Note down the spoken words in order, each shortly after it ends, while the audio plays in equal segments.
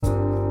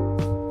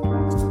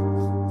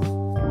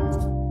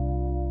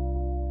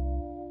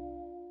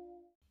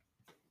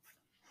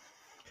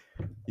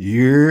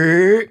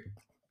Yeah.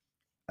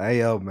 Hey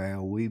yo,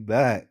 man, we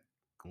back.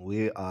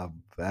 We are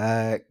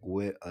back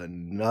with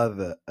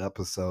another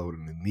episode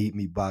of the Meet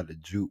Me by the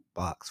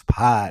Jukebox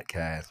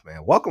podcast,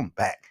 man. Welcome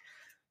back.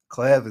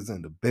 Clev is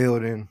in the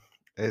building.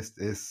 It's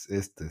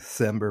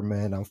December,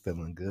 man. I'm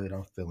feeling good.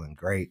 I'm feeling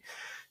great.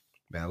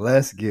 Man,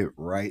 let's get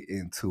right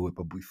into it.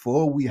 But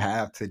before we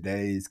have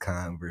today's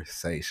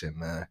conversation,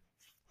 man,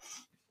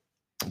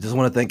 I just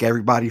want to thank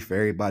everybody for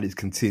everybody's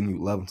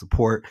continued love and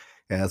support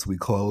as we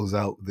close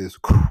out this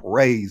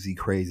crazy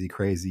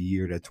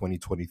year that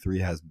 2023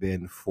 has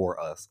been for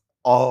us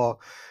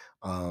all.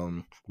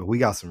 But we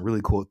got some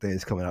really cool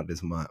things coming out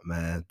this month,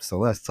 man. So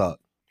let's talk.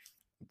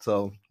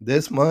 So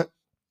this month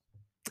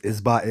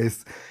is by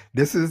it's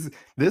this is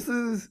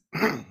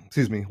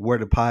excuse me, where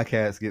the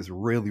podcast gets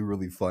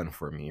really fun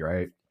for me,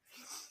 right?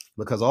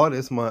 Because all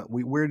this month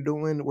we're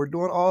doing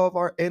all of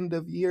our end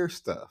of year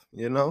stuff,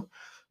 you know.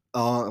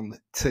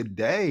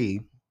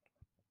 Today,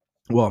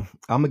 well,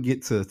 I'm gonna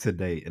get to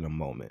today in a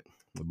moment,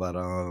 but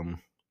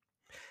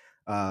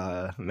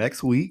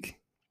next week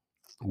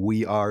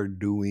we are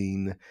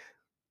doing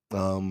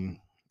um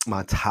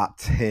my top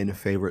 10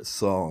 favorite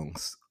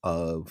songs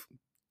of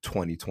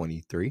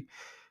 2023.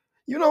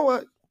 You know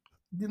what?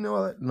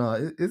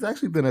 No, it's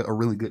actually been a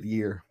really good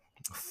year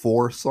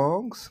for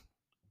songs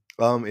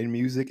in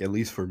music, at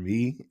least for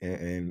me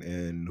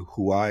and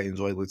who I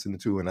enjoy listening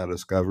to and I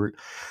discovered.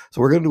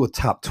 So we're gonna do a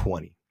top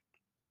 20.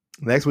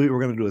 Next week, we're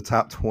going to do a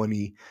top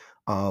 20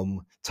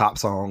 top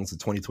songs of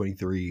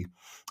 2023.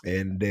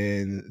 And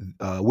then,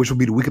 which will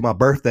be the week of my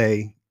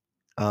birthday.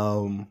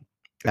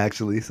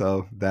 Actually,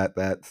 so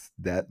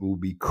that will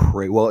be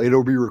great. Well,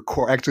 it'll be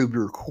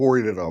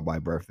recorded on my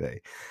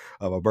birthday.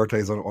 My birthday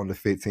is on the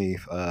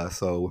 15th.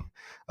 So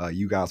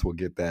you guys will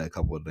get that a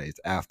couple of days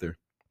after.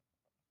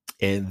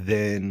 And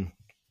then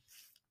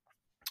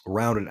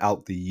rounding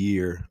out the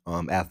year,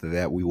 after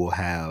that, we will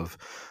have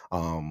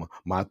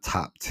my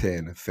top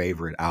 10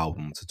 favorite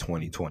albums of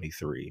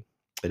 2023.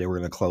 And then we're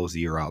going to close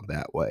the year out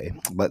that way.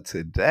 But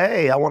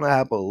today, I want to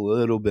have a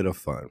little bit of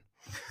fun.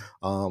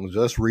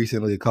 Just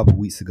recently, a couple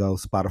weeks ago,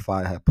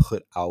 Spotify had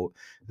put out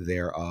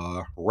their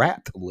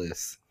Wrapped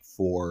list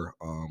for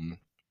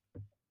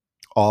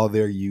all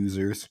their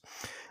users.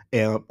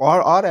 And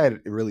all that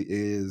it really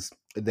is,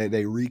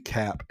 they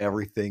recap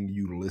everything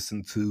you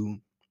listen to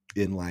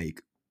in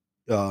like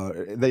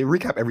they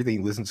recap everything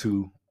you listen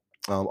to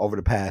over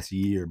the past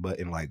year, but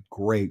in like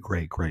great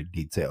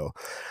detail.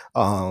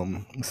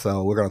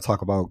 So we're gonna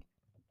talk about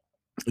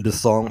the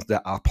songs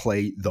that I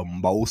played the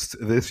most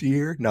this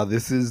year. Now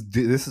this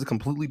is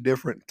completely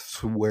different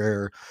to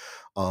where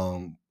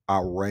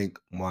I rank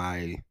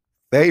my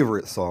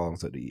favorite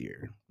songs of the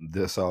year.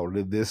 This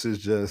is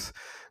just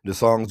the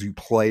songs you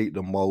played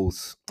the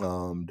most,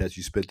 that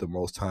you spent the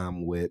most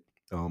time with,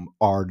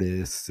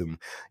 artists, and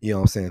you know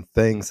what I'm saying,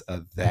 things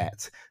of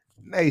that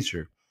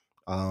nature.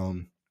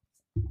 Um,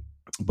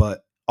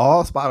 but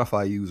all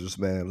Spotify users,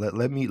 man,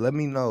 let me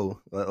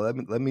know.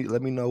 Let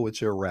me know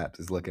what your rap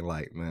is looking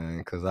like, man.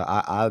 Because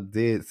I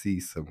did see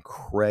some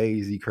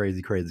crazy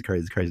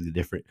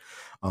different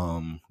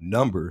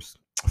numbers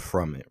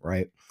from it,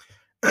 right?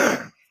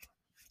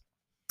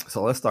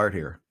 So let's start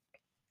here.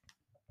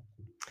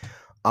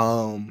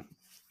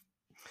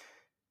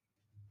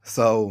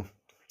 So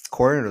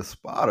according to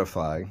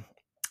Spotify,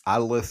 I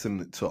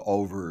listened to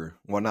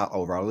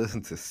I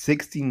listened to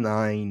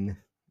 69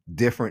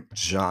 different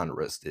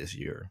genres this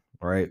year,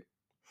 right?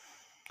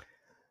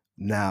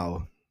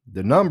 Now,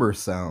 the number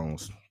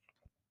sounds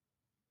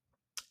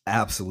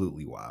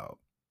absolutely wild,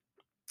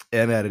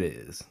 and that it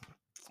is.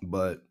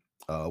 But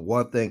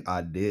one thing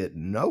I did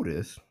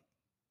notice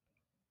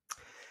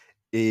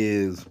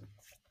is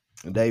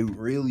they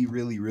really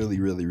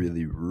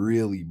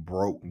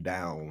broke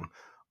down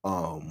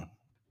um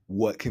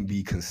what can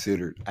be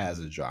considered as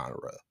a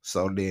genre.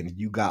 So then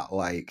you got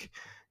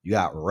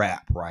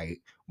rap, right?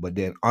 But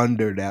then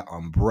under that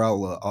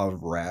umbrella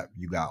of rap,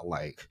 you got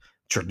like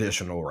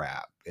traditional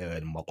rap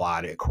and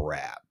melodic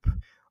rap,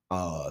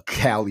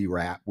 Cali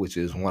rap, which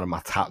is one of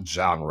my top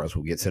genres.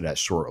 We'll get to that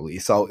shortly.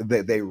 So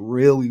they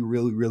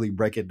really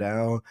break it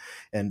down,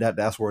 and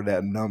that's where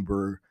that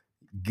number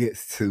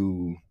gets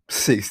to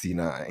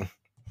 69.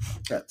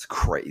 That's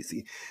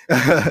crazy.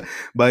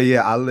 But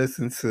yeah, I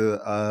listened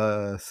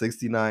to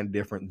 69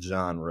 different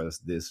genres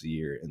this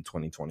year in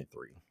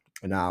 2023.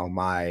 Now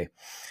my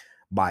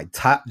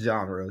top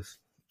genres,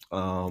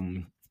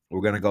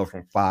 we're gonna go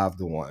from 5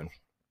 to 1.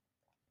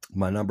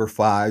 My number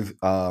 5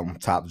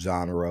 top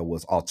genre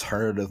was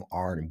alternative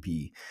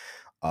R&B.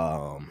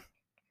 Um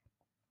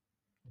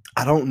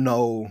I don't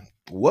know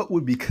what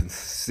would be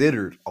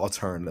considered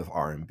alternative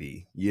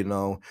R&B, you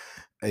know?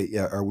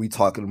 Are we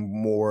talking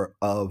more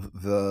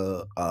of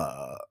the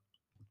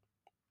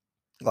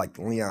like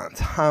Leon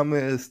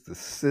Thomas, the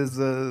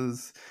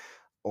Scissors,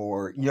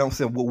 or you know what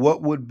I'm saying?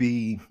 What would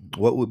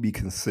be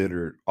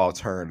considered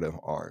alternative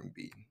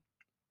R&B?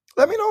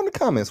 Let me know in the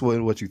comments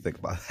what you think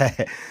about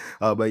that.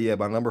 But yeah,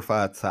 my number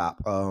 5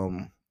 top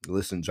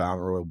listen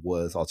genre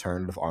was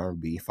alternative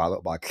R&B,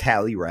 followed by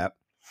Cali rap,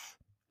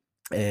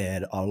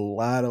 And a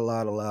lot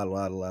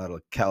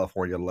of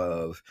California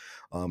love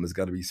is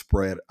going to be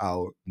spread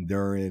out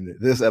during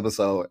this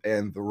episode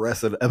and the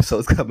rest of the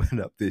episodes coming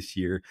up this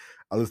year.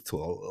 I listened to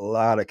a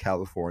lot of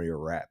California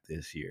rap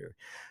this year.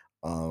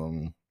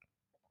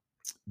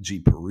 G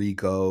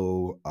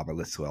Perico. I'm gonna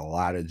listen to a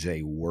lot of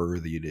Jay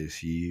Worthy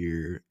this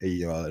year.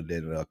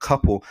 Then a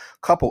couple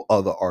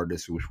other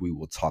artists which we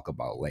will talk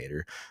about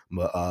later.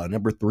 But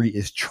number 3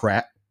 is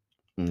trap.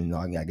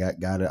 I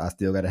got it. I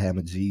still gotta have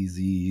my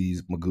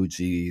Jeezys, my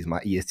Gucci's, my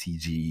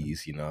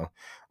ESTGs.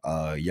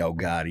 Yo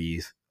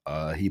Gotti's.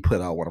 He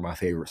put out one of my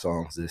favorite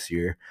songs this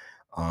year.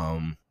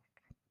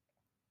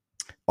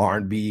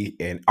 R&B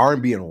and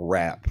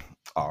rap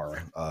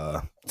are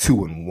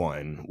 2 in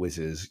 1, which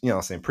is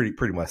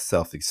pretty much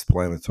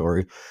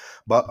self-explanatory.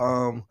 But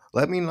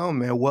let me know,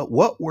 man,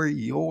 what were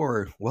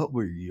your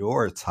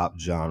top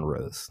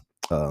genres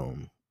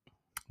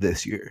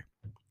this year?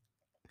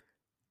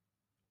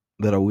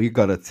 That we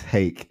gotta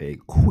take a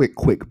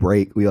quick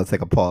break. We gotta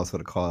take a pause for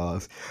the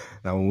cause.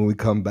 Now when we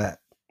come back,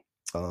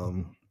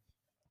 we're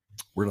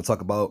gonna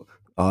talk about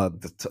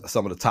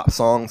some of the top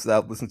songs that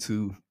I've listened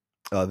to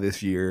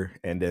this year,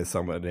 and then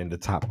the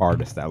top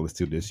artists that I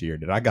listened to this year.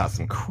 Then I got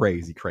some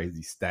crazy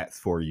stats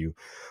for you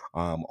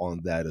on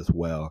that as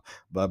well.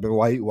 But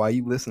why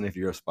you listen? If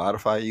you're a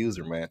Spotify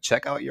user, man,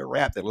 check out your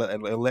rap and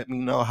let me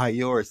know how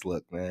yours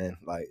look, man.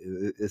 Like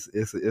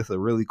it's a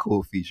really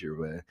cool feature,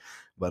 man.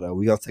 But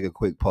we're gonna take a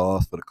quick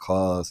pause for the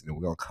cause, and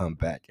we're gonna come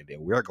back, and then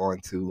we're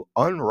going to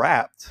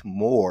unwrap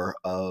more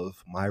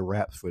of my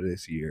raps for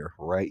this year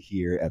right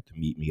here at the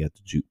Meet Me at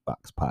the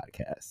Jukebox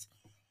podcast.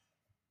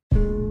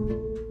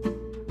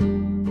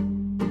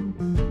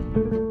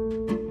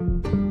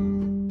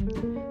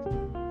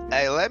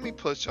 Hey, let me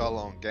put y'all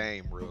on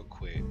game real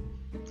quick.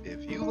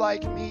 If you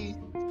like me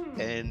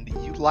and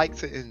you like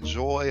to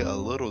enjoy a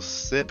little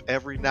sip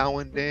every now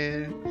and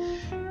then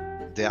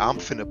I'm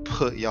finna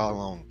put y'all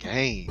on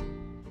game.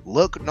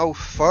 Look no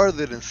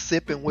further than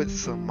Sipping with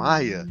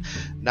Samaya.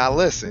 Now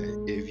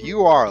listen, if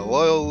you are a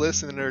loyal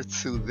listener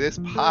to this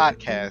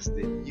podcast,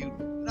 then you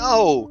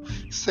know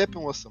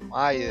Sipping with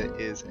Samaya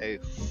is a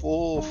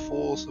full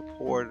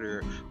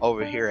supporter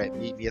over here at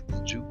Meet Me at the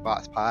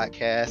Jukebox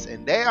podcast,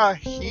 and they are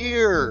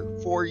here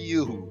for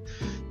you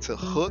to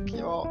hook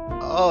y'all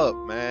up,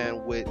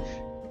 man, with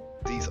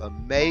these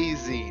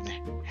amazing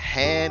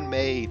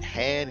handmade,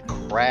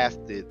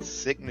 handcrafted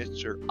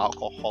signature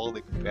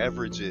alcoholic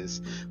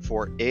beverages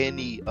for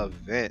any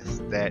events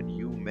that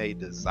you may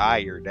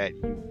desire, that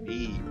you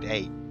need.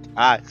 They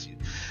got you.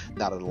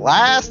 Now, the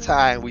last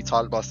time we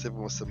talked about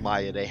Sipping with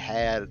Samaya, they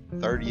had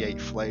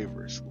 38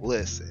 flavors.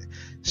 Listen,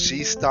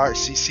 she's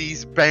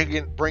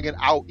bringing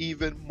out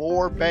even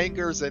more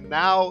bangers, and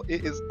now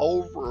it is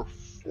over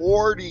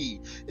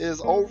 40. It is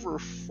over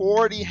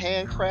 40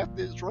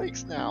 handcrafted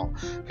drinks now,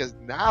 because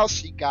now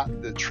she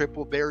got the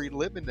triple berry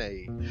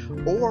lemonade.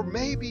 Or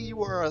maybe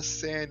you are a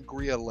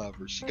sangria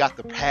lover. She got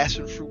the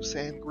passion fruit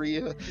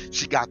sangria.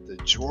 She got the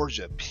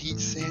Georgia peach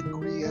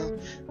sangria.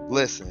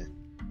 Listen,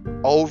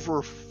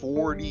 over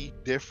 40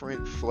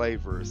 different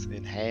flavors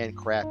in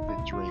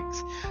handcrafted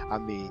drinks. I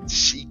mean,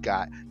 she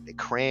got the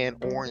cran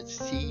orange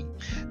tea,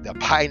 the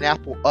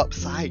pineapple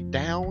upside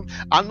down.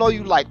 I know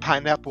you like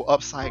pineapple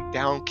upside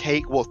down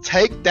cake. Well,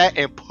 take that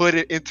and put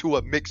it into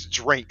a mixed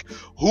drink.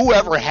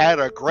 Whoever had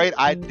a great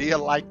idea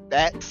like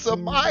that?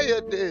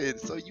 Samaya did.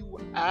 So you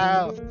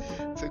have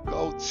to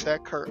go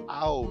check her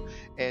out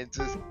and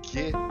just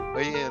get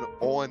in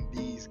on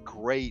these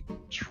great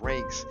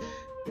drinks.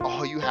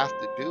 All you have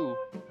to do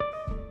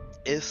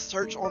is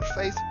search on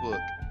Facebook.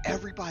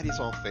 Everybody's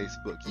on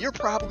Facebook. You're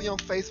probably on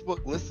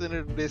Facebook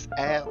listening to this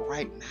ad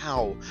right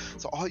now.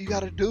 So all you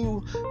gotta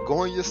do,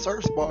 go in your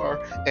search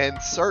bar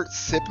and search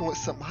Sipping with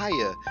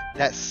Samaya.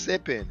 That's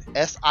Sipping,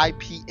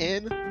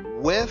 S-I-P-N,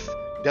 with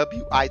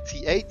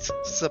W-I-T-H,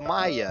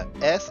 Samaya,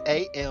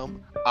 S-A-M-I-Y-A-H-H.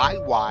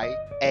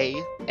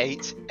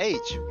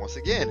 Once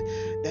again,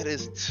 that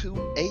is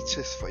 2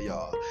 H's for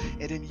y'all.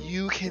 And then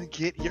you can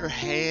get your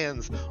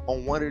hands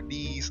on one of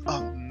these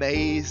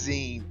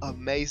amazing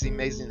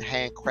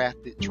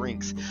handcrafted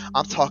drinks.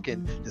 I'm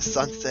talking the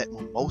Sunset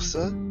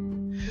Mimosa.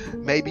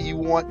 Maybe you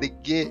want to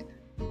get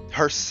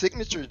her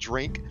signature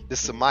drink, the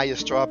Samaya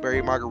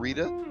Strawberry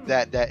Margarita.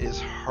 That is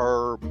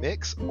her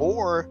mix.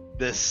 Or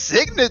the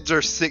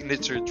signature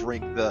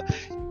drink, the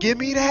Give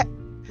Me That.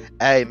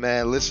 Hey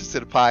man, listen to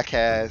the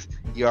podcast.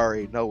 You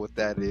already know what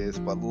that is.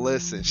 But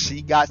listen,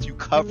 she got you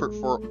covered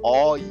for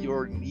all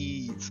your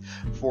needs,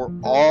 for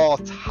all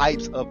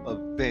types of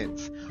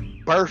events,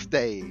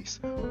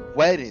 birthdays,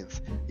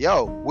 weddings.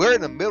 Yo, we're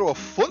in the middle of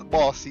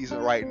football season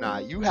right now.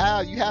 You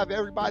have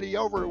everybody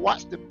over to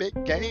watch the big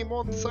game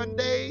on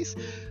Sundays.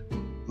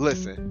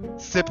 Listen,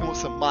 Sipping with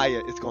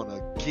Samaya is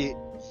gonna get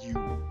you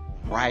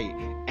right.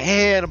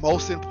 And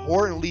most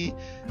importantly,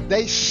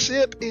 they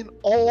ship in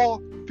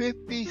all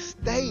 50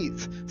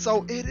 states.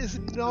 So it is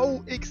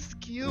no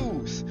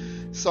excuse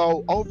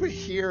So over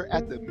here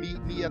at the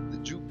Meet Me at the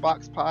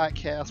Jukebox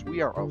podcast,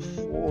 we are a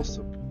full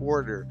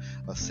supporter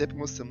of Sipping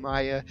with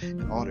Samaya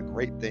and all the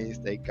great things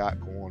they got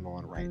going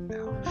on right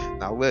now.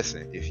 Now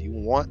listen, if you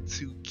want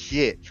to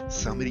get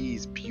some of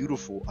these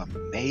beautiful,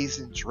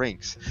 amazing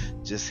drinks,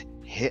 just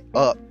hit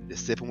up the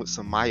Sipping with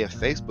Samaya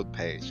Facebook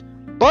page.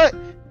 But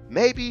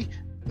maybe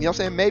you know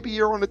what I'm saying? Maybe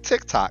you're on the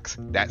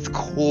TikToks. That's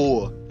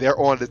cool. They're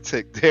on the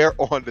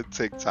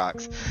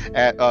TikToks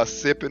at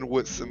Sipping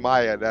with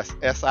Samaya. That's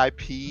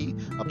SIP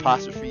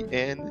apostrophe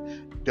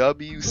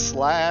NW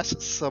slash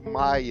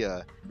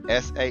Samaya.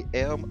 SAMIYASH.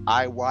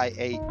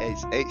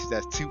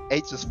 That's two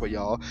H's for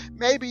y'all.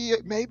 Maybe, you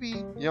know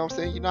what I'm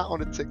saying? You're not on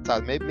the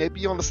TikTok.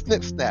 Maybe you're on the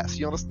Snip Snaps.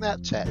 You're on the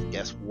Snapchat.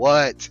 Guess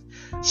what?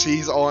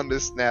 She's on the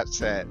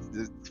Snapchat.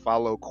 Just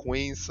follow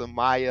Queen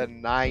Samaya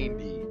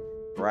 90,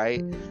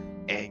 right?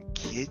 And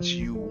get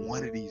you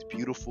one of these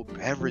beautiful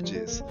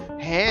beverages,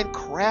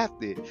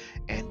 handcrafted.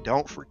 And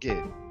don't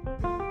forget,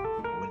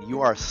 when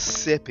you are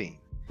sipping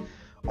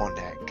on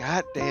that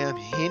goddamn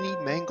Henny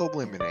Mango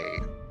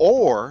Lemonade,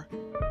 or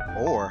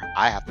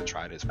I have to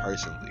try this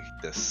personally,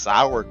 the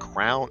Sour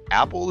Crown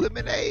Apple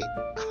Lemonade.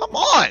 Come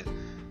on!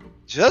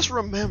 Just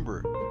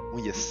remember,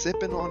 when you're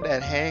sipping on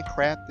that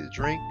handcrafted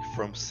drink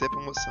from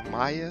Sipping with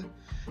Samaya,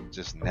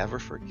 just never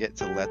forget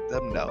to let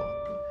them know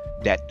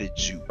that the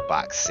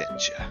jukebox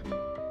sent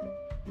you.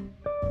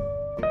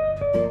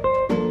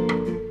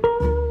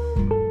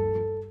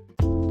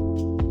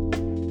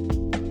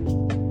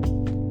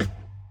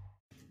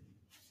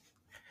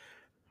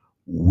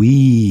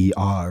 We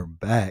are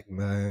back,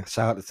 man.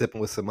 Shout out to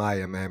Sipping with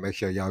Samaya, man. Make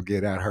sure y'all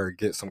get at her,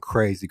 get some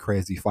crazy,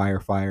 crazy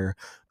fire,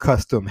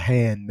 custom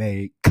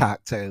handmade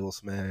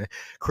cocktails, man.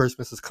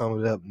 Christmas is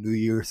coming up, New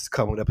Year's is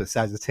coming up, in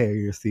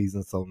Sagittarius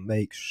season, so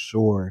make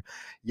sure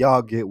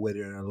y'all get with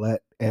it and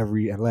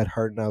let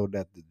her know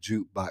that the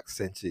jukebox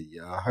sent you.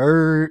 Y'all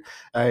heard?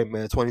 Hey,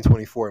 man,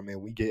 2024,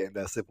 man, we getting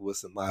that Sipping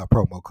with Samaya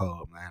promo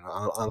code, man.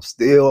 I'm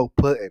still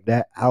putting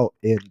that out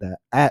in the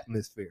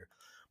atmosphere.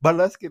 But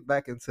let's get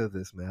back into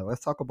this, man. Let's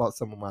talk about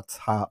some of my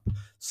top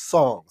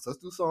songs. Let's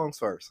do songs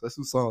first.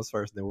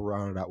 Then we'll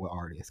round it out with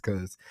artists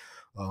because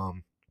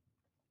um,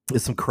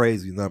 it's some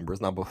crazy numbers.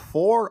 Now,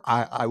 before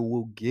I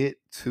will get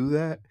to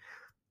that,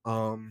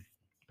 um,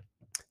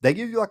 they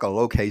give you like a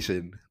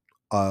location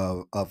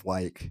of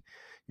like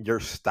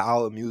your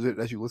style of music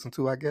that you listen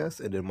to, I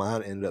guess. And then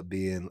mine ended up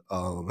being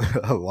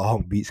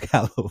Long Beach,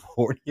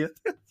 California.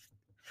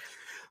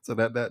 So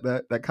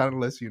that kind of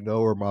lets you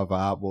know where my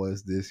vibe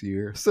was this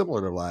year, similar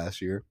to last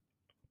year.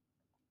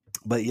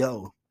 But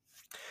yo,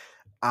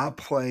 I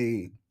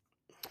played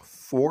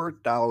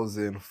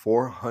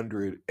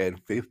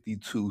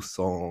 4,452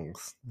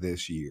 songs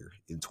this year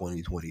in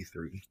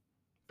 2023.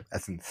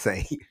 That's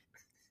insane.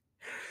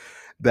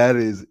 That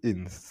is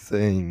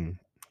insane.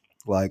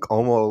 Like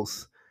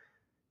almost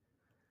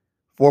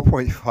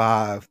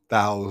 4.5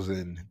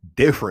 thousand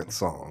different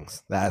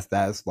songs.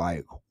 That's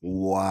like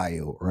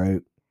wild,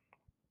 right?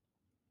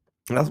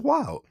 That's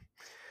wild.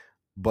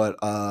 But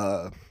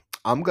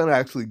I'm gonna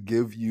actually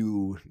give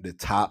you the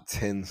top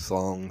 10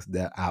 songs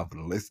that I've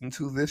listened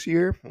to this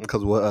year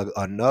because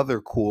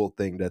another cool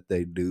thing that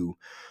they do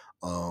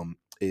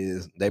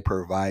is they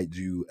provide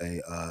you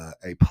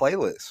a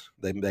playlist.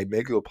 They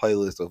make you a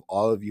playlist of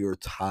all of your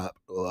top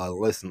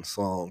listened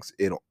songs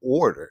in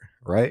order,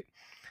 right?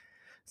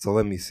 So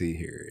let me see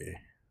here.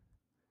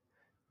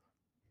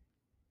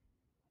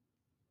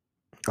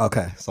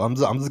 Okay, so I'm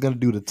just gonna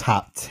do the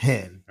top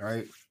 10,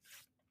 right?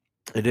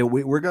 And then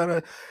we're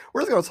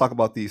just gonna talk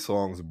about these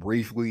songs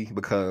briefly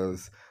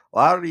because a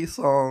lot of these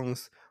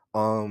songs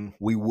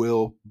we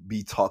will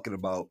be talking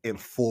about in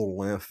full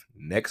length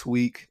next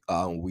week.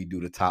 We do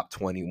the top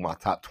 20, my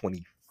top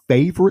 20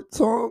 favorite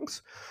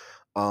songs.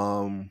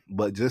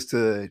 But just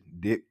to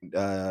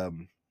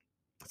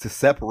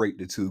separate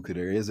the two, because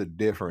there is a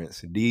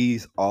difference.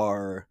 These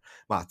are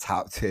my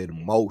top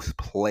 10 most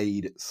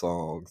played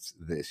songs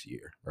this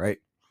year, right?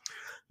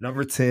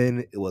 Number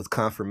 10, it was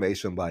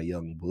Confirmation by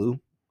Young Blue.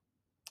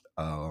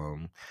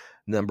 Um,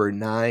 Number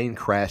 9,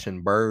 Crash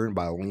and Burn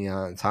by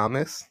Leon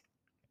Thomas.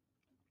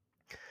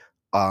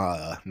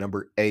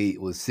 Number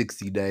 8 was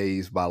 60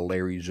 Days by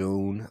Larry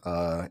June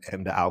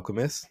and The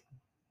Alchemist.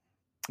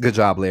 Good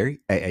job,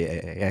 Larry.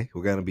 Hey.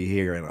 We're gonna be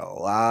hearing a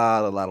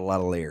lot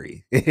of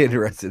Larry in the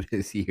rest of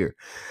this year.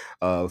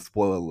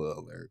 Spoiler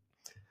alert.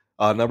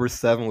 Number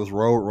 7 was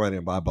Road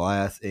Running by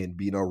Blast and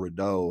Bino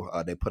Rideau.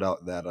 They put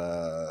out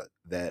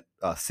that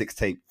 6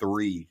 tape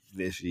 3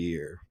 this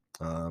year.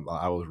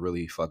 I was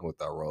really fucking with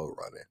that Road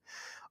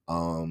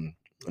Running.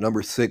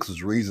 Number 6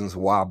 was Reasons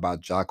Why by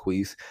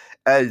Jacquees.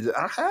 And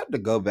I had to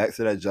go back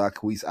to that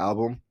Jacquees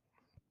album.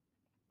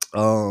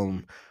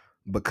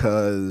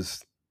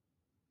 Because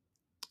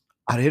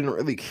I didn't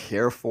really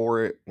care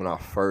for it when I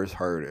first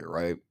heard it,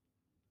 right?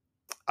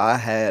 I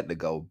had to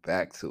go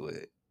back to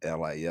it. And I'm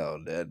like, yo,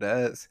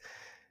 that's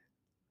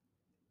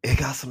it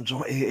got some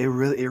joint. It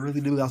really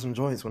do got some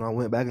joints. When I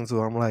went back into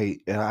it, I'm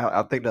like, and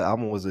I think the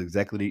album was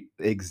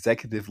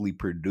executively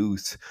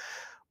produced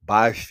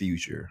by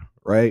Future,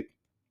 right?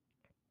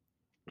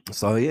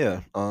 So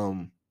yeah,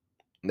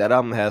 that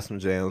album has some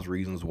jams,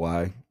 reasons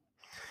why.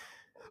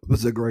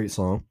 It's a great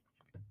song.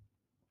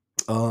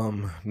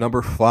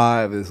 Number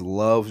 5 is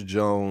Love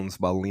Jones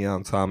by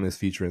Leon Thomas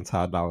featuring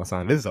Ty Dolla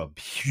Sign. This is a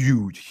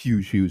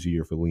huge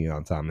year for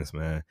Leon Thomas,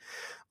 man.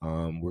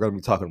 We're gonna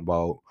be talking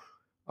about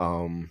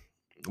um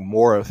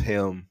more of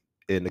him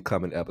in the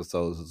coming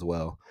episodes as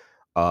well.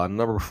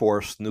 Number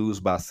 4, Snooze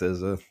by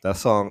SZA.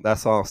 That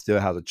song still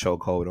has a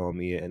chokehold on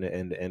me and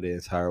the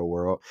entire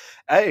world.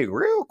 Hey,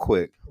 real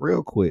quick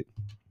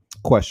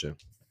question: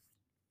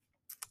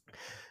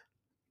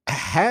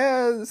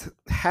 has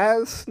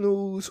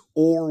Snooze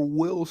or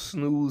will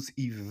Snooze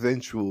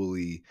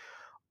eventually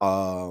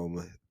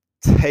um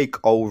take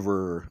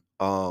over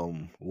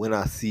When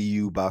I See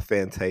You by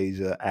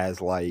Fantasia as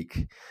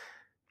like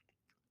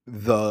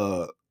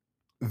the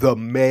the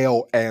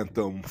male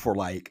anthem for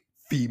like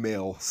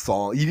female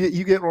song?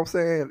 You get what I'm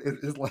saying?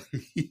 It's like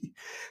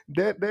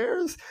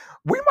there's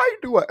we might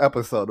do an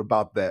episode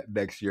about that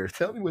next year.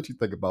 Tell me what you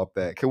think about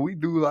that. Can we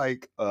do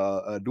like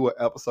do an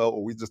episode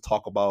where we just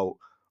talk about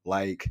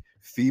like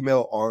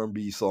female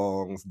R&B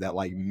songs that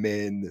like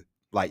men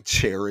like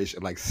cherish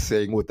and like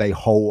sing with their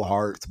whole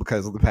hearts?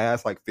 Because of the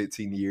past like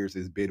 15 years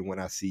has been When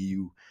I See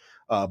You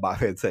by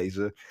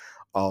Fantasia.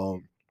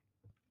 um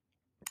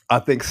I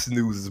think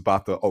Snooze is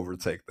about to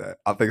overtake that.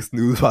 I think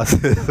Snooze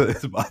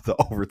is about to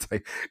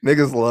overtake.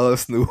 Niggas love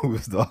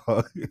Snooze,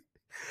 dog.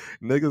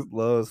 Niggas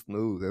love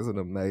Snooze. That's an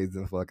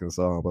amazing fucking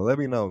song. But let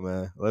me know,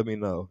 man. Let me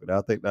know. And I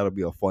think that'll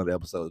be a fun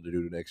episode to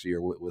do next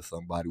year with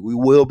somebody. We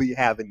will be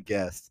having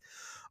guests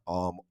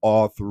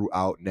all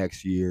throughout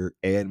next year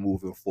and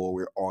moving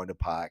forward on the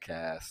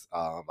podcast.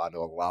 I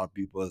know a lot of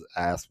people has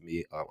asked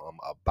me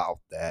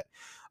about that.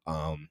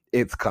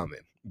 It's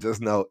coming.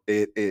 Just know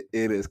it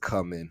is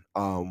coming.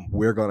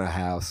 We're gonna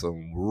have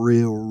some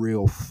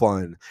real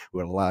fun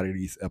with a lot of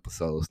these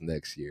episodes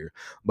next year.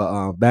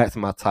 But back to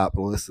my top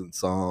listen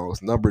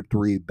songs. Number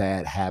 3,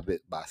 Bad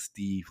Habit by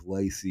Steve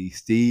Lacy.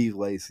 Steve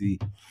Lacy,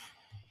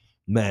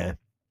 man,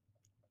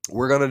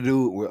 we're gonna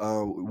do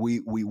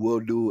we will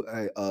do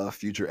a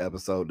future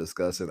episode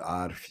discussing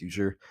Odd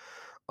Future.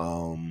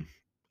 um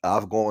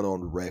I've gone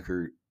on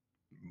record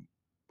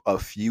a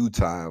few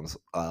times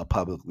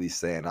publicly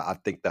saying I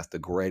think that's the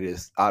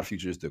greatest. Odd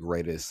Future is the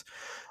greatest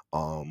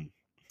um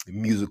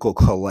musical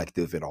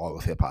collective in all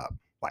of hip-hop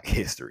like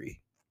history.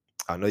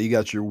 I know you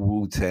got your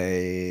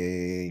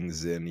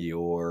Wu-Tangs and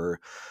your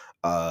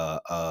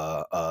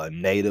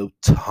native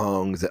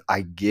tongues.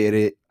 I get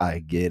it,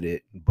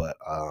 but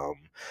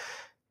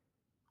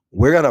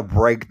we're gonna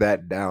break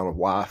that down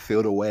why I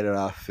feel the way that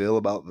I feel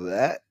about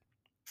that.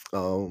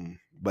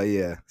 But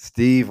yeah,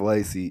 Steve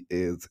Lacy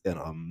is an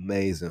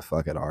amazing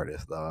fucking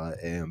artist,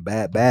 and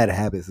Bad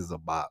Habits is a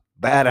bop.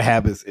 Bad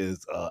Habits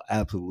is a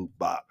absolute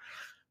bop.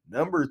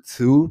 Number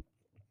 2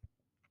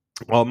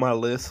 on my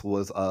list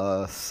was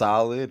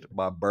Solid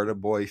by Burna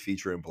Boy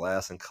featuring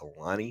Blast and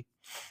Kalani.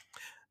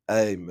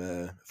 Hey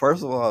man,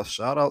 first of all,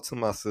 shout out to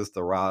my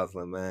sister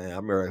Roslyn, man. I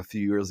remember a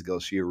few years ago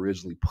she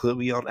originally put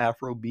me on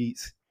Afro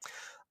beats.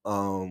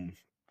 Um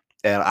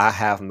and I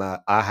have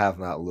not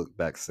looked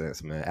back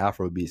since, man.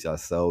 Afrobeats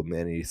got so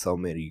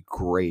many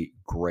great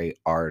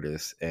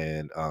artists.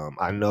 And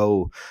I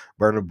know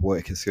Burna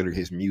Boy considered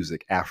his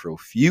music Afro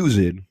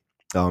fusion,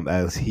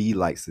 as he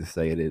likes to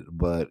say it,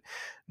 but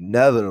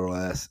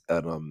nevertheless,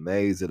 an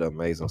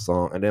amazing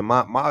song. And then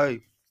my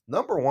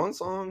number 1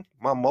 song,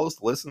 my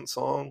most listened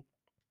song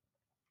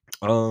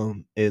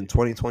in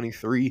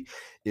 2023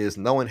 is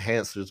No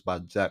Enhancers by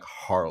Jack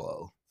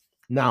Harlow.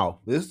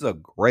 Now, this is a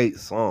great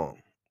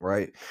song,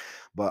 right?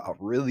 But I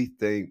really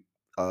think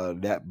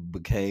that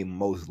became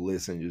most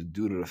listened just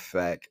due to the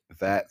fact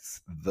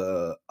that's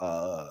the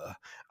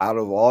out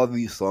of all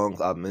these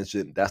songs I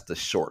mentioned, that's the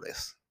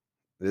shortest.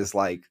 It's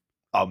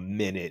a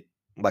minute,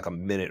 like a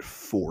minute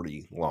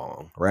 40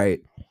 long, right?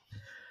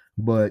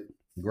 But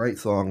great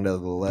song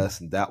nevertheless.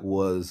 That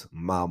was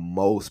my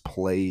most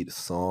played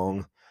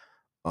song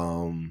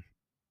um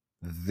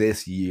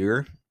this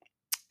year,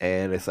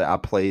 and it's like I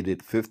played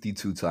it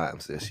 52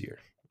 times this year.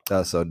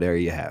 So there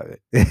you have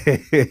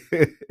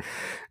it.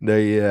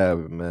 There you have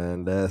it,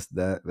 man.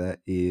 That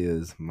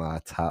is my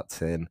top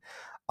 10.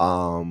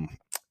 Um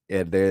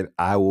and then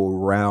I will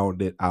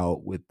round it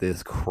out with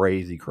this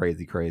crazy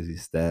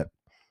stat.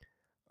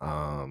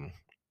 Um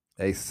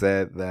they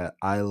said that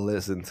I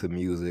listen to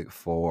music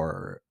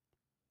for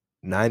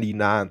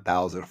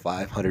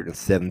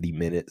 99,570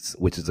 minutes,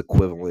 which is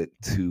equivalent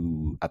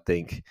to I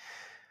think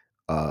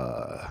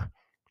uh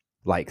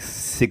like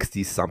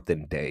 60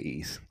 something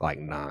days, like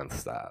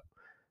nonstop,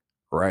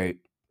 right?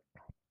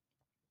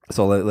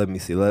 So let me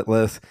see.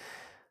 Let's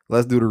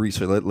do the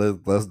research. Let's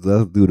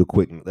do the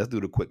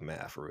quick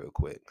math real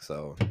quick.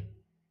 So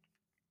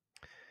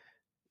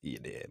you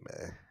did,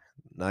 man.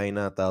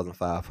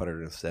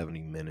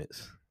 99,570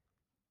 minutes,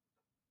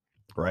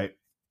 right?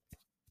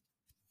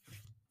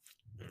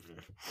 Mhm.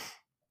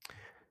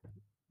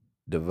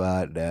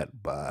 Divide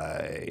that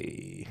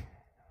by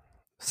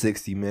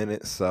 60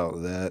 minutes. So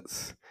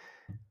that's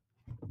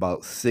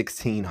about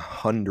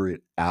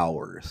 1,600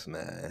 hours,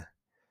 man.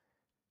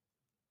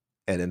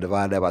 And then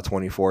divide that by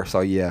 24.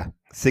 So yeah,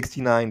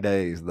 69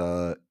 days.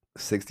 The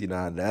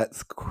 69.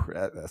 That's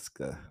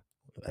good.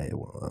 Hey,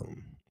 well,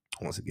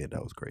 once again,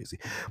 that was crazy.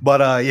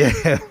 But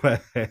yeah,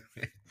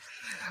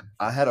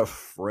 I had a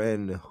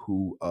friend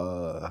who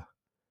I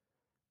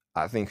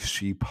think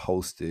she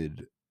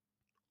posted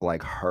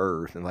like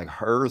hers, and like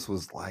hers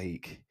was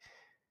like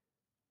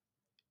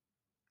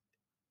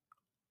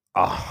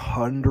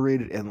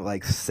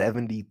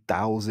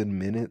 170,000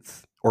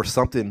 minutes or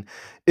something.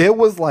 It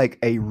was like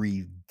a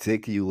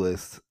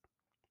ridiculous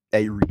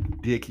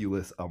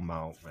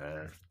amount,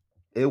 man.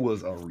 It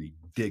was a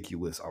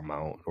ridiculous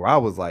amount. Where I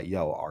was like,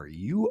 "Yo, are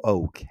you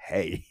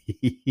okay?"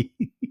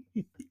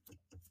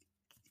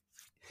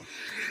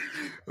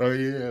 Oh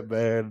yeah,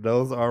 man.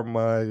 Those are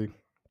my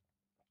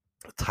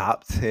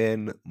top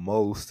 10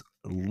 most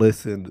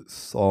listened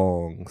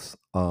songs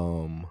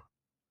of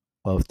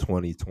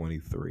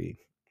 2023.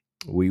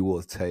 We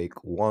will take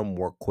one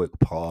more quick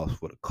pause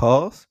for the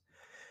cause,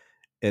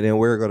 and then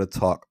we're gonna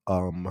talk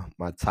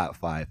my top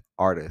 5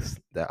 artists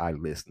that I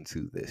listened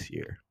to this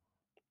year.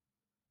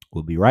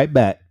 We'll be right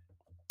back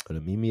on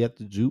the Meet Me at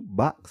the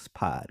Jukebox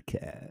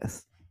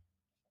podcast.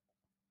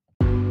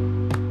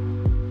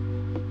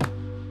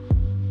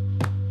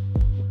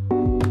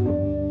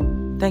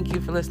 Thank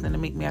you for listening to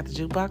Meet Me at the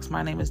Jukebox.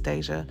 My name is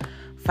Deja,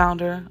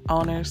 founder,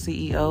 owner,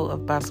 CEO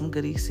of Buy Some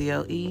Goodie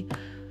CLE.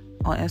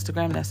 On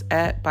Instagram, that's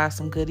at Buy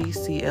Some Goodie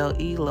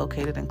CLE,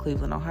 located in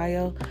Cleveland,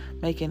 Ohio,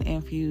 making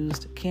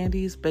infused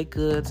candies, baked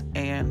goods,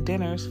 and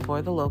dinners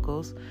for the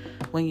locals.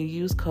 When you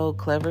use code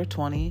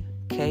CLEVER20,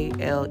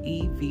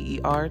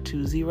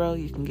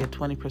 KLEVER20, you can get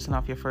 20%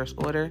 off your first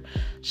order,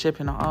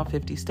 shipping to all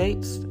 50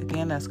 states.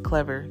 Again, that's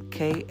CLEVER,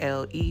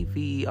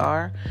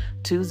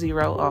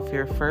 KLEVER20 off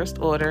your first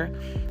order.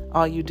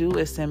 All you do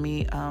is send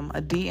me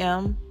a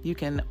DM. You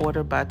can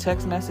order by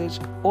text message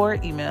or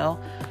email.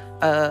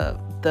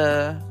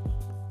 The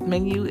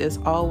menu is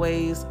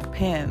always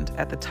pinned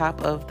at the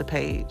top of the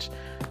page.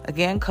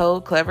 Again,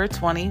 code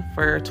CLEVER20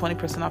 for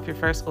 20% off your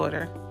first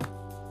order.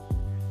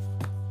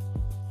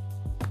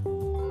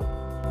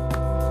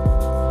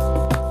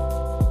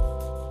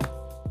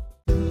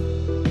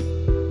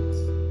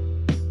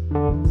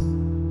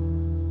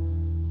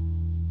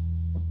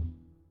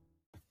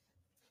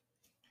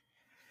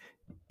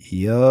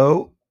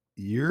 Yo,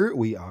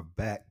 we are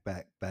back,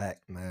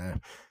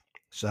 man.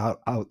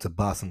 Shout out to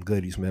Buy Some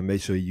Goodies, man.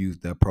 Make sure you use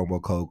that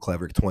promo code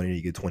Clever20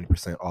 to get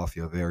 20% off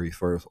your very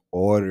first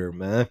order,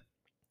 man.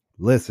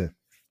 Listen.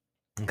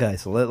 Okay,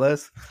 so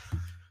let's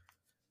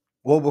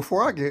well,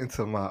 before I get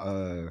into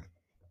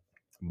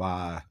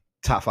my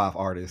top 5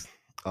 artists,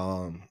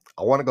 I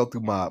want to go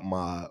through my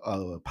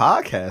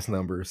podcast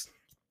numbers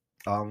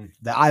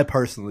that I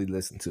personally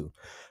listen to.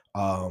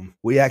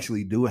 We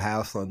actually do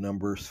have some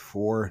numbers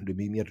for the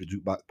Meet Me at the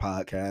Jukebox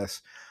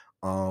podcast.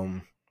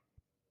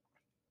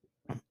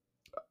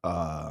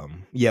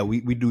 Yeah,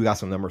 we do got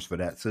some numbers for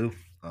that too.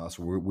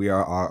 So we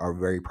are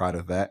very proud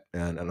of that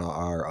and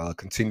our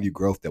continued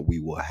growth that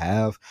we will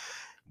have.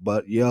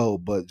 But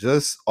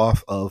just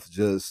off of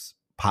just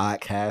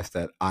podcasts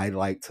that I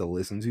like to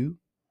listen to,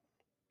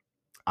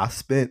 I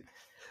spent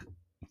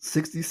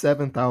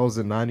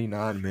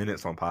 67,099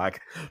 minutes on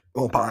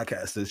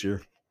podcasts this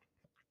year.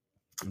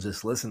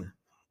 Just listening.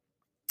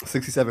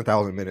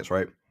 67,000 minutes,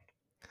 right?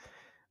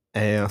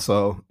 And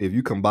so if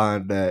you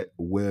combine that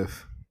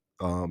with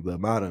the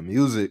amount of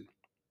music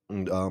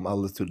I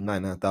listened to,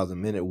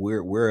 99,000 minutes,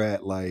 we're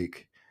at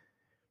like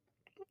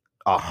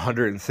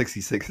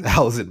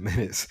 166,000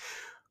 minutes,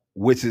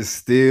 which is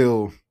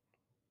still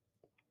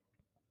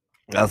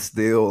that's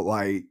still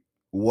like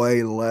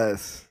way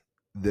less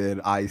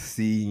than I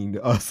seen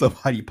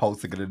somebody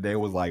posting the day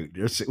was like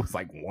their shit was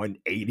like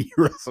 180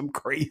 or some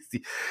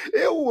crazy.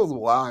 It was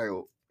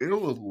wild. It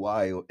was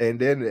wild. And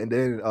then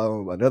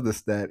another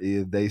stat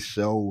is they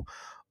show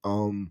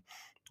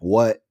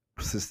what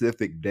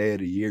specific day of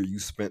the year you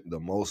spent the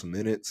most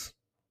minutes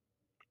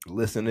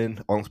listening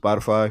on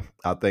Spotify.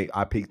 I think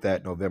I peaked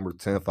that November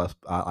 10th.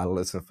 I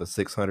listened for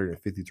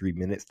 653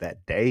 minutes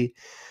that day.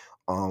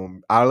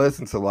 I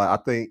listened to like I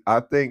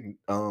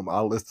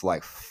listened to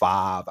like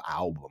 5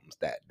 albums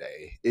that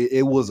day.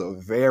 It was a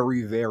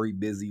very, very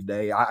busy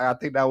day. I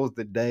think that was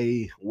the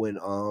day when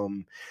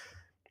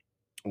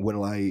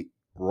like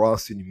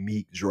Ross and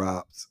Meek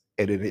dropped,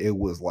 and then it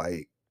was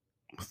like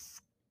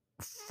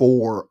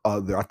 4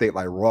 other. I think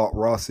like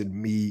Ross and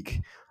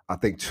Meek. I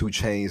think 2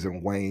 Chainz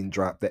and Wayne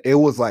dropped that. It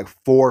was like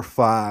 4 or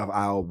 5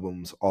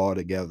 albums all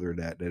together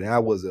that day.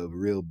 That was a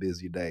real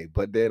busy day.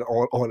 But then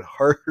on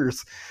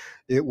hers,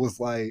 it was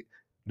like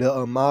the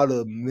amount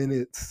of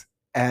minutes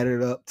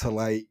added up to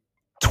like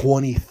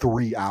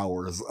 23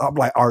 hours. I'm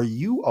like, are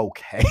you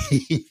okay?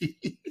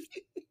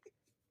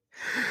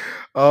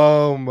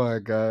 Oh my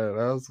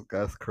god,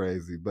 that's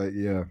crazy. But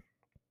yeah,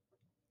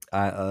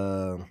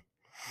 I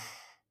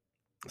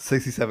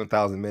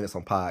 67,000 minutes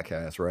on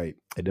podcasts, right?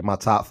 And then my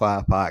top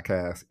 5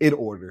 podcasts in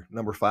order.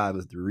 Number 5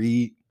 is The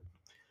Read.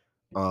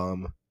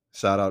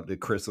 Shout out to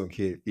Crystal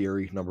Kid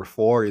Theory. Number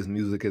 4 is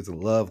Music is a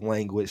Love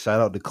Language. Shout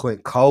out to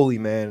Clint Coley,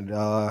 man.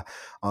 That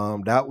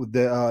was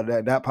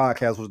that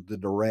podcast was the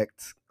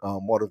direct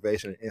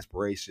motivation and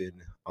inspiration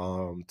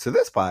to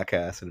this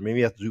podcast and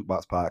maybe at the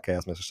Jukebox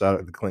podcast, man. So shout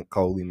out to Clint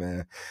Coley,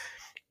 man.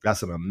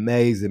 That's an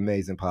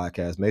amazing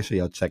podcast. Make sure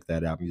y'all check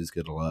that out. Music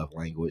is a Love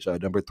Language.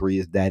 Number 3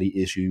 is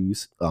Daddy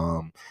Issues.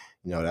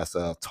 That's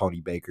Tony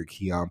Baker,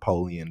 Keon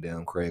Poley, and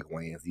them, Craig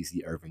Wayans,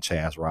 DC Irvin,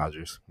 Chaz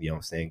Rogers. You know what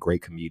I'm saying?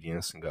 Great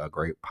comedians and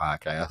great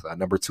podcast.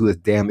 Number 2 is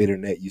Damn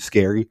Internet, You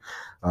Scary.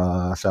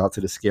 Shout out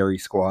to the Scary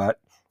Squad.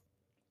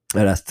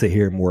 And that's to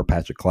hear more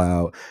Patrick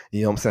Cloud.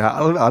 You know what I'm saying?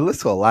 I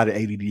listen to a lot of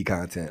ADD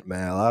content,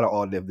 man. A lot of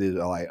all dev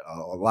digital, like a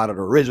lot of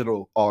the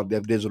original all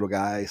dev digital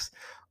guys.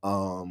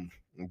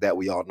 That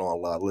we all know a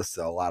lot.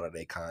 Listen to a lot of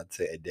their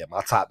content. And then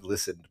my top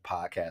listened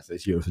podcast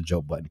this year was the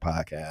Joe Button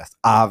podcast.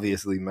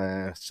 Obviously,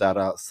 man. Shout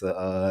outs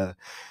to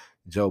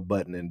Joe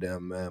Button and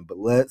them, man. But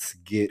let's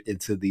get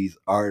into these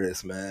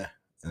artists, man.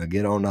 And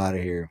get on out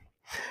of here.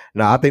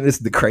 Now, I think this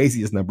is the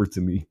craziest number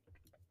to me.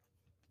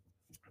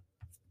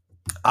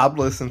 I've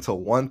listened to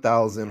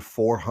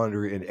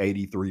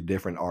 1,483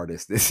 different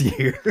artists this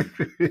year.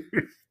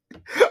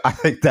 I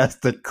think that's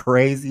the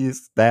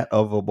craziest stat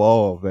of them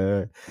all,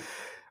 man.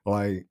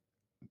 Like,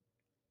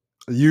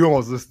 you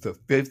almost listen to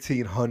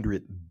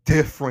 1,500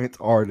 different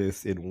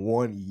artists in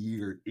 1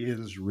 year. It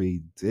is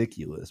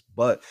ridiculous.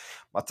 But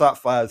my top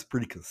 5 is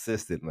pretty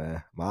consistent,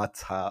 man. My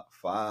top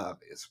 5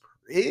 is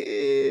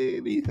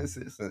pretty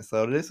consistent.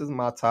 So this is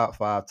my top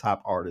 5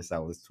 top artists I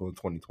listened to in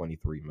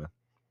 2023, man.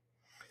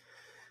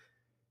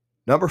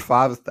 Number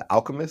 5 is The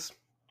Alchemist,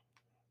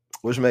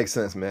 which makes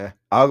sense, man.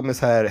 Alchemist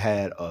had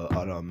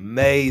an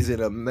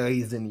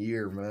amazing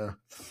year, man.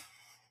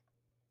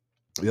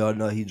 Y'all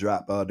know he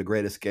dropped The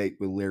Great Escape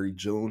with Larry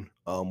June.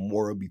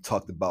 More will be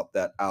talked about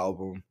that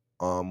album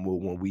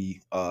when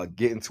we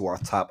get into our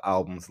top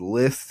albums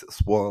list.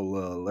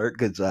 Spoiler alert.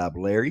 Good job,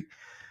 Larry.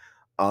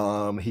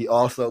 He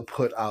also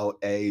put out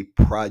a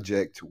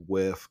project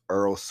with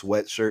Earl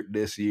Sweatshirt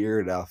this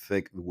year that I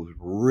think was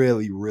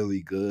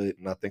really good,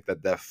 and I think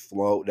that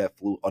flew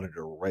under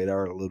the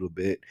radar a little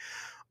bit.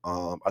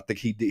 I think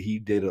he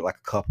did it like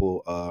a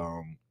couple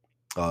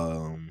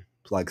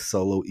like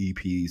solo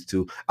EPs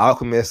too.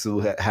 Alchemist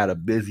had a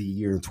busy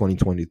year in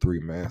 2023,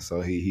 man. So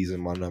he's in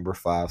my number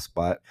 5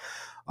 spot.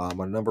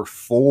 My number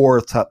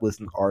 4 top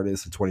listening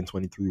artist in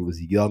 2023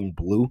 was Young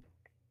Blue.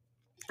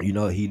 You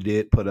know, he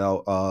did put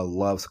out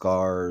Love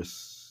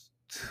Scars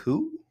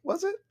 2,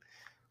 was it?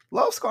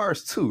 Love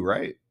Scars 2,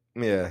 right?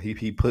 Yeah,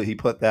 he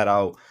put that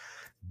out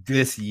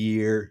this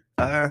year.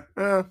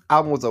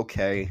 Album was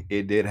okay.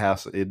 It did have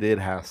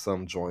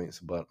some joints,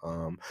 but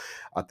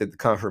I think the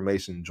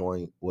Confirmation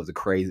joint was a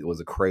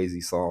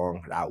crazy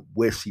song. I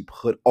wish he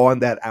put on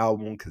that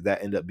album because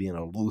that ended up being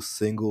a loose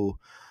single.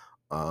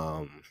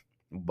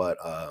 But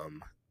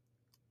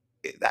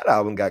that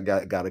album got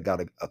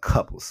a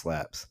couple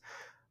slaps.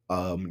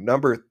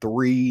 Number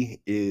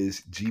 3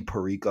 is G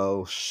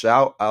Perico.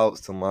 Shout outs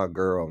to my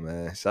girl,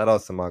 man. Shout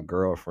out to my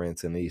girlfriend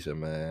Tanisha,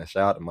 man.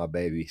 Shout out to my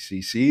baby.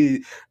 She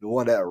the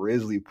one that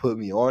originally put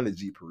me on to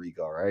G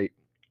Perico, right?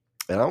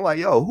 And I'm like,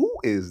 yo, who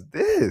is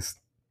this?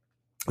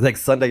 Like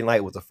Sunday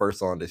Night was the first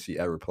song that she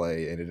ever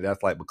played, and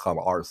that's like become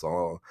our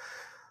song.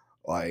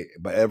 Like,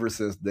 but ever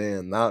since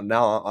then,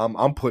 now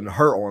I'm putting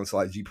her on to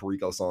like G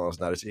Perico songs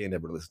now that she ain't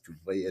never listened to.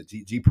 But yeah,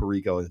 G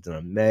Perico is an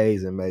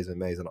amazing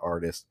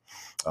artist.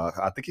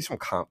 I think he's from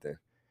Compton.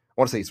 I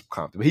want to say he's from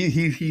Compton, but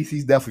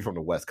he's definitely from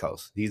the West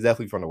Coast. He's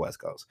definitely from the West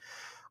Coast.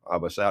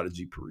 But shout out to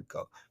G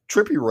Perico.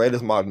 Trippie Redd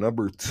is my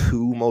number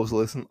 2 most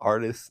listened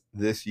artist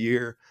this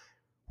year,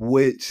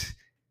 which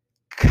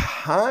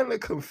kind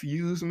of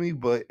confused me,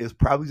 but it's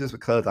probably just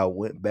because I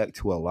went back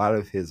to a lot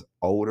of his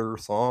older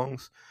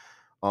songs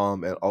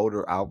and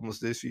older albums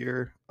this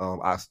year.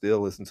 I still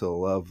listen to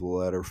Love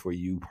Letter for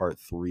You Part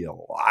 3 a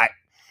lot.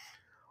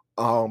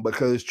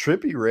 Because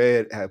Trippie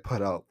Redd had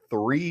put out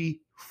 3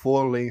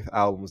 full-length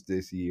albums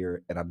this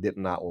year, and I did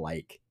not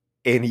like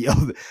any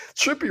of them.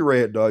 Trippie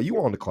Redd, dog,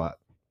 you on the clock.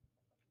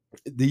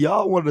 Do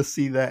y'all want to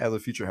see that as a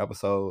future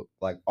episode?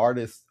 Like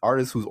artists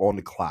who's on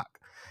the clock.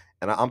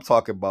 And I'm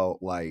talking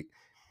about like,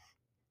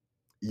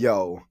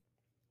 yo,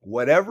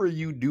 whatever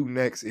you do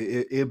next,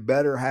 it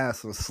better have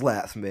some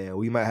slaps, man.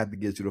 We might have to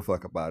get you the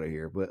fuck up out of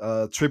here. But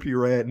Trippie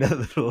Redd,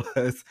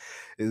 nevertheless,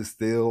 is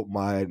still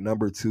my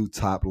number 2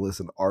 top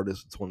listened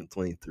artist of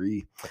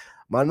 2023.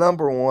 My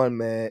number 1,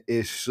 man,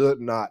 it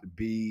should not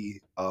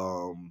be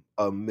a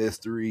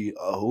mystery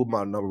who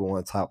my number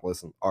 1 top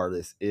listened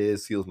artist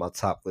is. He was my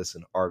top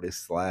listened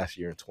artist last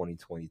year in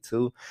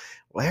 2022.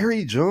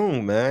 Larry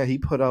June, man. He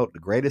put out The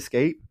Great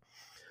Escape,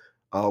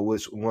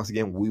 which once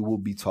again we will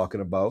be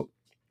talking about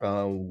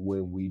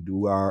when we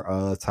do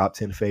our top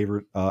 10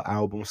 favorite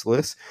albums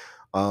list.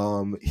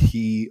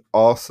 He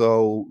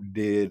also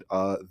did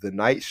The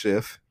Night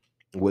Shift,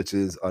 which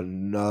is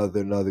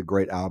another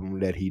great album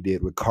that he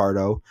did with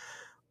Cardo.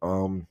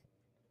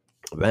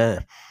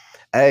 Man,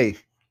 hey,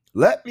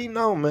 Let me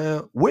know,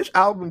 man. Which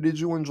album did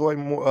you enjoy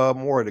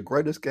more, the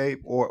Great Escape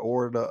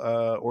or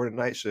the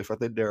Night Shift? I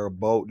think they are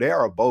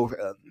both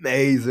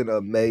amazing,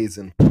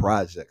 amazing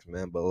projects,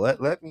 man. But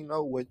let me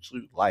know what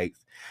you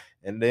liked,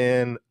 and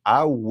then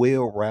I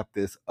will wrap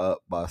this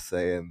up by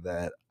saying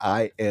that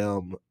I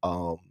am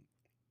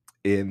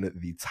in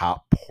the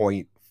top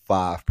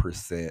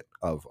 0.5%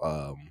 of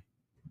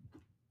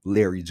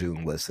Larry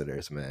June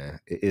listeners,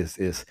 man.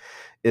 It's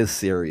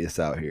serious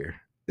out here.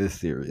 It's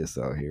serious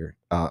out here.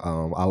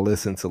 I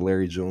listened to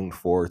Larry June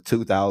for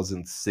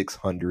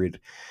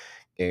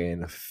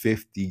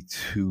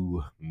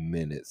 2,652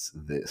 minutes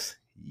this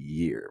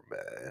year,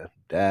 man.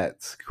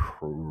 That's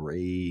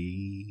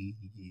crazy.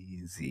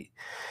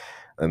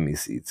 Let me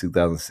see,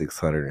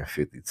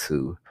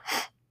 2,652.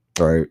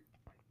 All right.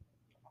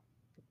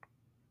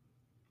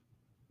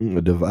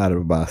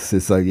 Divided by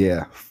six. So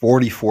yeah,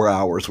 44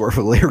 hours worth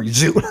of Larry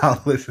June I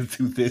listened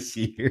to this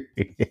year.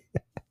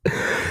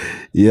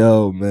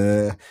 Yo,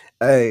 man.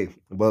 Hey,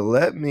 but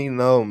let me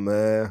know,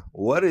 man.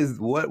 What does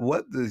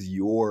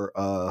your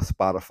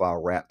Spotify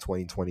Rap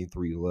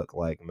 2023 look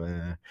like,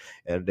 man?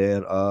 And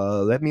then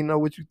let me know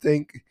what you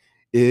think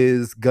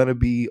is gonna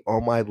be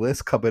on my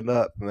list coming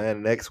up,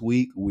 man. Next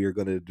week we're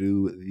gonna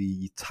do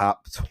the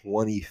top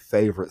 20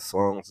 favorite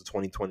songs of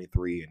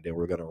 2023, and then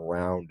we're gonna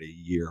round the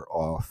year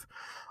off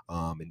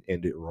and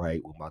end it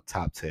right with my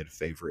top 10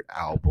 favorite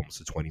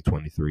albums of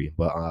 2023.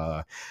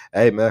 But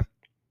hey, man,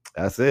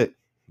 that's it.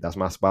 That's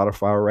my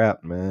Spotify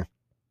rap, man.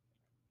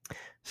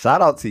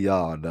 Shout out to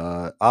y'all,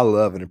 dog. I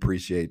love and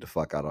appreciate the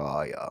fuck out of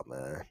all y'all,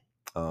 man.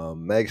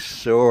 Make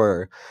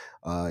sure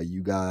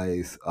you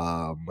guys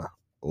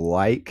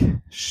like,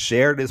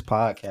 share this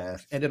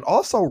podcast, and then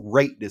also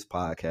rate this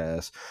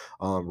podcast.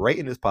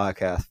 Rating this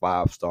podcast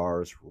 5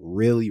 stars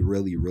really,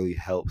 really, really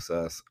helps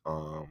us.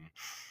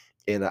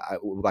 And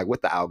like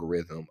with the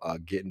algorithm,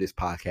 getting this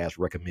podcast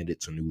recommended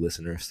to new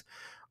listeners.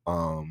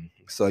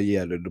 So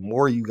yeah, the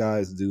more you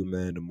guys do,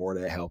 man, the more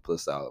that helps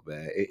us out,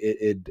 man.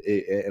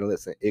 And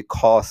listen, it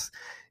costs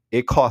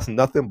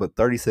nothing but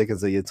 30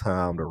 seconds of your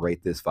time to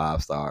rate this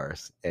 5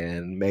 stars,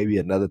 and maybe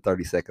another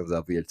 30 seconds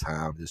of your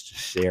time just to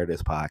share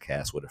this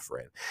podcast with a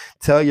friend.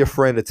 Tell your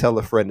friend to tell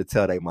a friend to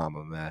tell their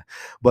mama, man.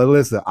 But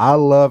listen, I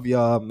love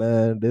y'all,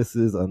 man. This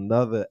is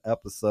another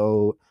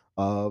episode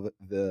of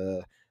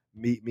the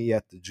Meet Me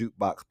at the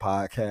Jukebox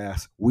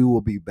podcast. We will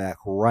be back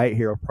right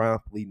here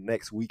promptly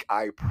next week.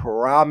 I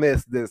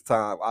promise this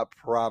time. I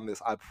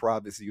promise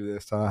you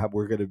this time.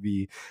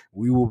 We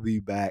will be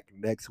back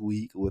next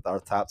week with our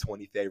top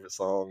 20 favorite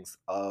songs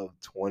of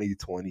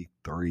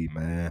 2023,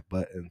 man.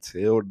 But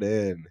until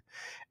then,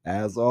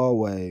 as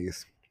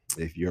always,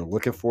 if you're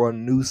looking for a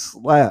new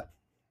slap,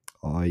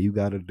 all you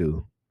got to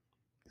do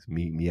is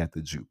meet me at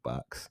the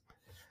jukebox.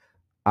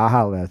 I'll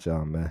holler at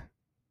y'all, man.